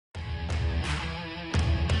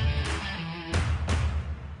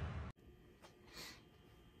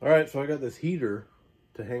All right, so I got this heater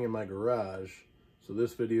to hang in my garage. So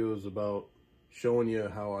this video is about showing you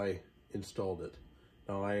how I installed it.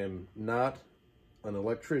 Now, I am not an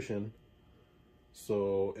electrician,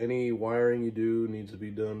 so any wiring you do needs to be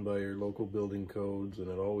done by your local building codes, and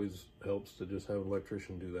it always helps to just have an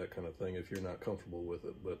electrician do that kind of thing if you're not comfortable with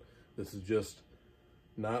it. But this is just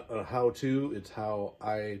not a how-to, it's how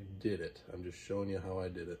I did it. I'm just showing you how I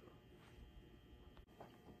did it.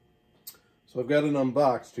 So I've got it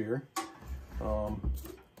unboxed here,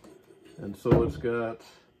 and so it's got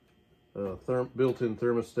a built-in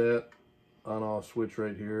thermostat on-off switch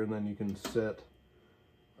right here, and then you can set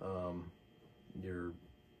your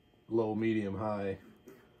low, medium, high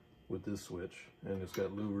with this switch, and it's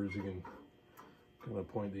got louvers. You can kind of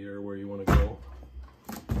point the air where you want to go.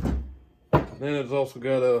 Then it's also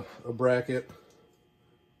got a bracket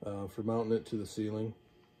for mounting it to the ceiling,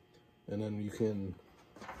 and then you can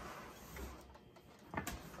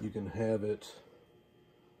have it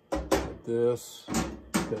like this.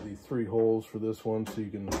 It's got these 3 holes for this one, so you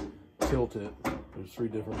can tilt it. There's 3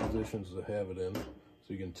 different positions to have it in, so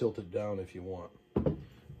you can tilt it down if you want.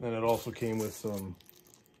 Then it also came with some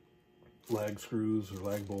lag screws or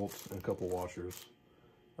lag bolts and a couple washers.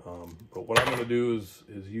 But what I'm going to do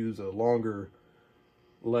is use a longer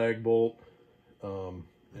lag bolt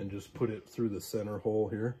and just put it through the center hole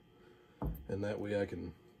here, and that way I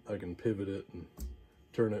can pivot it and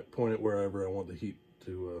turn it, point it wherever I want the heat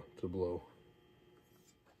to blow.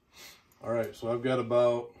 All right, so I've got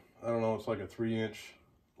about, I don't know, it's like a 3-inch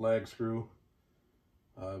lag screw.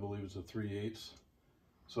 I believe it's a 3/8.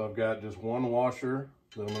 So I've got just one washer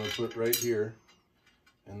that I'm going to put right here,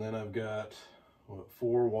 and then I've got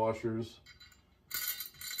 4 washers,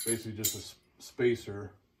 basically just a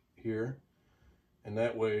spacer here, and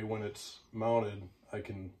that way when it's mounted I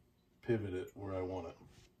can pivot it where I want it.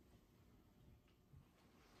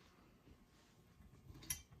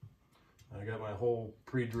 I got my hole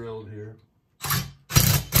pre-drilled here. There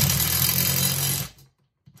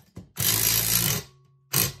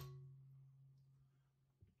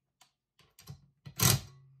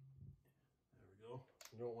we go.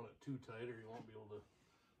 You don't want it too tight or you won't be able to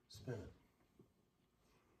spin it.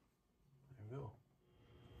 There we go.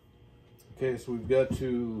 Okay, so we've got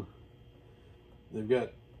they've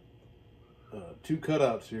got 2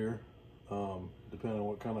 cutouts here, depending on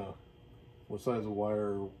what size of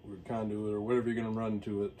wire or conduit or whatever you're going to run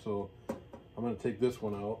to it. So I'm going to take this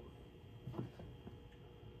one out.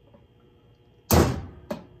 There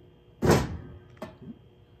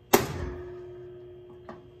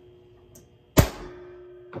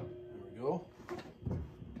we go.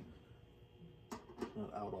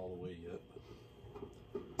 Not out all the way yet,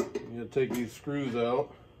 but I'm going to take these screws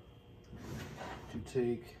out to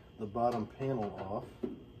take the bottom panel off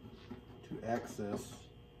to access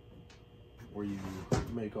where you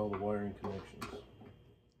make all the wiring connections.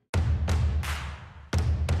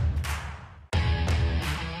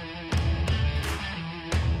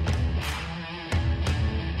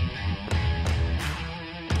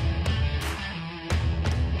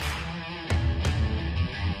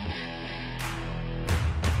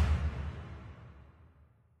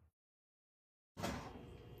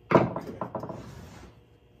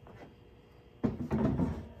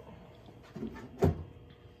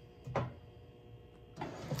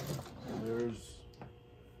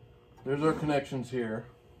 There's our connections here.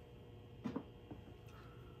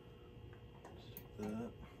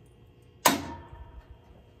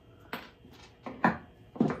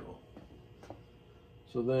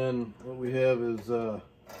 So then what we have is the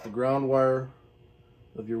ground wire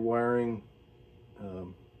of your wiring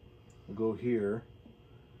will go here,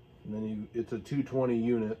 and then it's a 220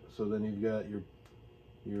 unit, so then you've got your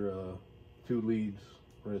 2 leads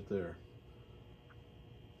right there.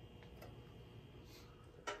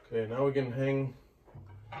 Okay, now we can hang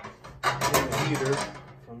the heater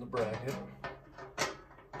from the bracket.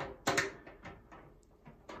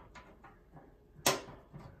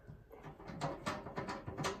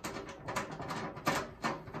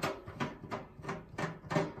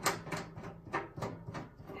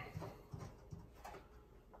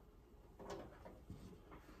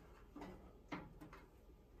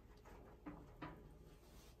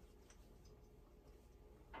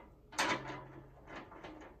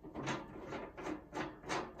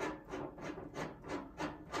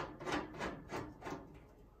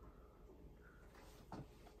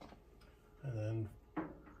 And then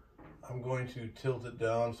I'm going to tilt it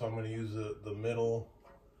down, so I'm going to use the middle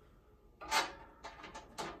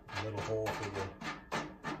hole for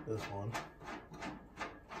this one.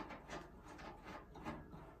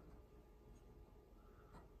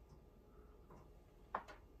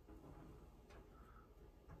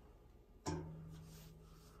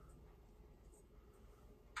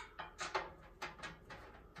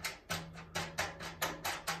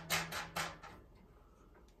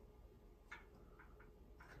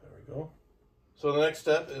 go. So the next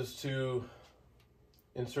step is to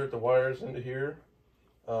insert the wires into here.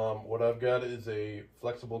 What I've got is a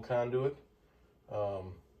flexible conduit.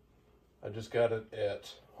 I just got it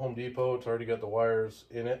at Home Depot. It's already got the wires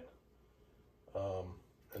in it.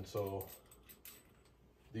 And so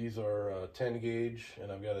these are 10 gauge,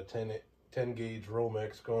 and I've got a 10 gauge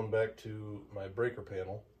Romex going back to my breaker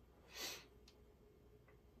panel.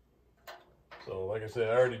 So like I said,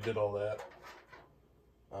 I already did all that.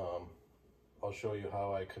 I'll show you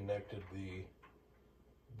how I connected the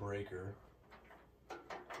breaker.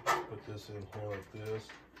 Put this in here like this.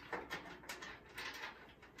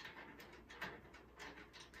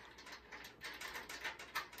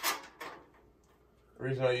 The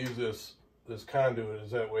reason I use this conduit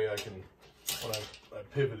is that way I can, when I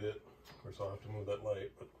pivot it, of course I'll have to move that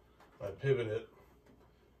light, but when I pivot it,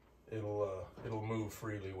 it'll move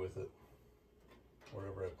freely with it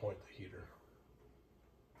wherever I point the heater.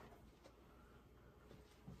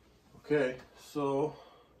 Okay, so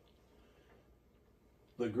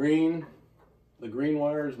the green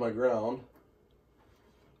wire is my ground.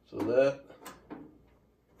 So that I'm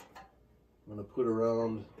going to put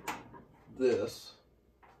around this,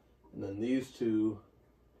 and then these two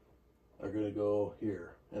are going to go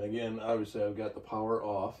here. And again, obviously I've got the power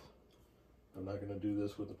off. I'm not going to do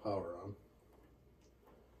this with the power on.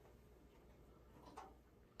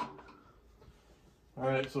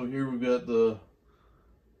 Alright, so here we've got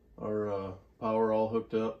our power all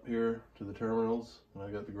hooked up here to the terminals, and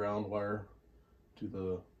I got the ground wire to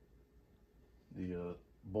the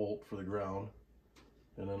bolt for the ground.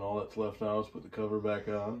 And then all that's left now is put the cover back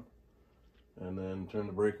on and then turn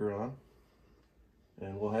the breaker on,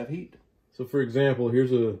 and we'll have heat. So for example,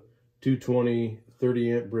 here's a 220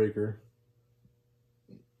 30 amp breaker.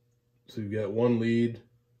 So you've got one lead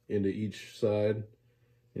into each side,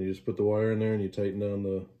 and you just put the wire in there and you tighten down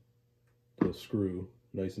the screw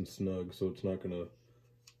nice and snug so it's not going to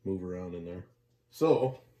move around in there.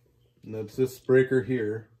 So and that's this breaker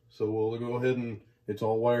here. So we'll go ahead and it's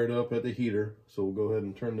all wired up at the heater. So we'll go ahead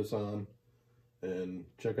and turn this on and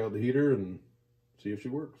check out the heater and see if she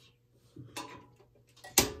works.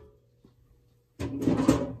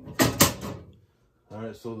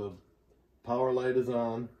 Alright, so the power light is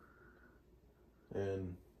on,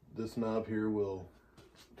 and this knob here will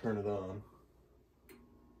turn it on.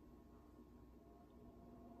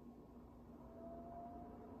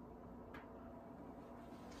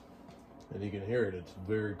 And you can hear it, it's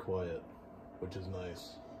very quiet, which is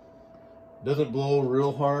nice. It doesn't blow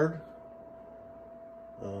real hard,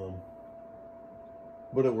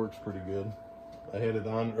 but it works pretty good. I had it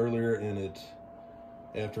on earlier, and it,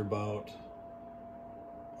 after about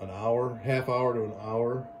an hour, half hour to an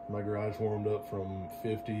hour, my garage warmed up from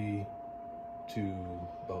 50 to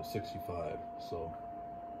about 65, so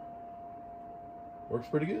works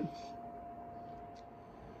pretty good.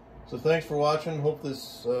 So thanks for watching. Hope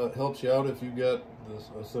this helps you out if you've got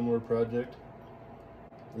a similar project.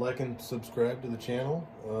 Like and subscribe to the channel,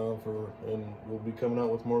 and we'll be coming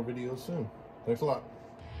out with more videos soon. Thanks a lot.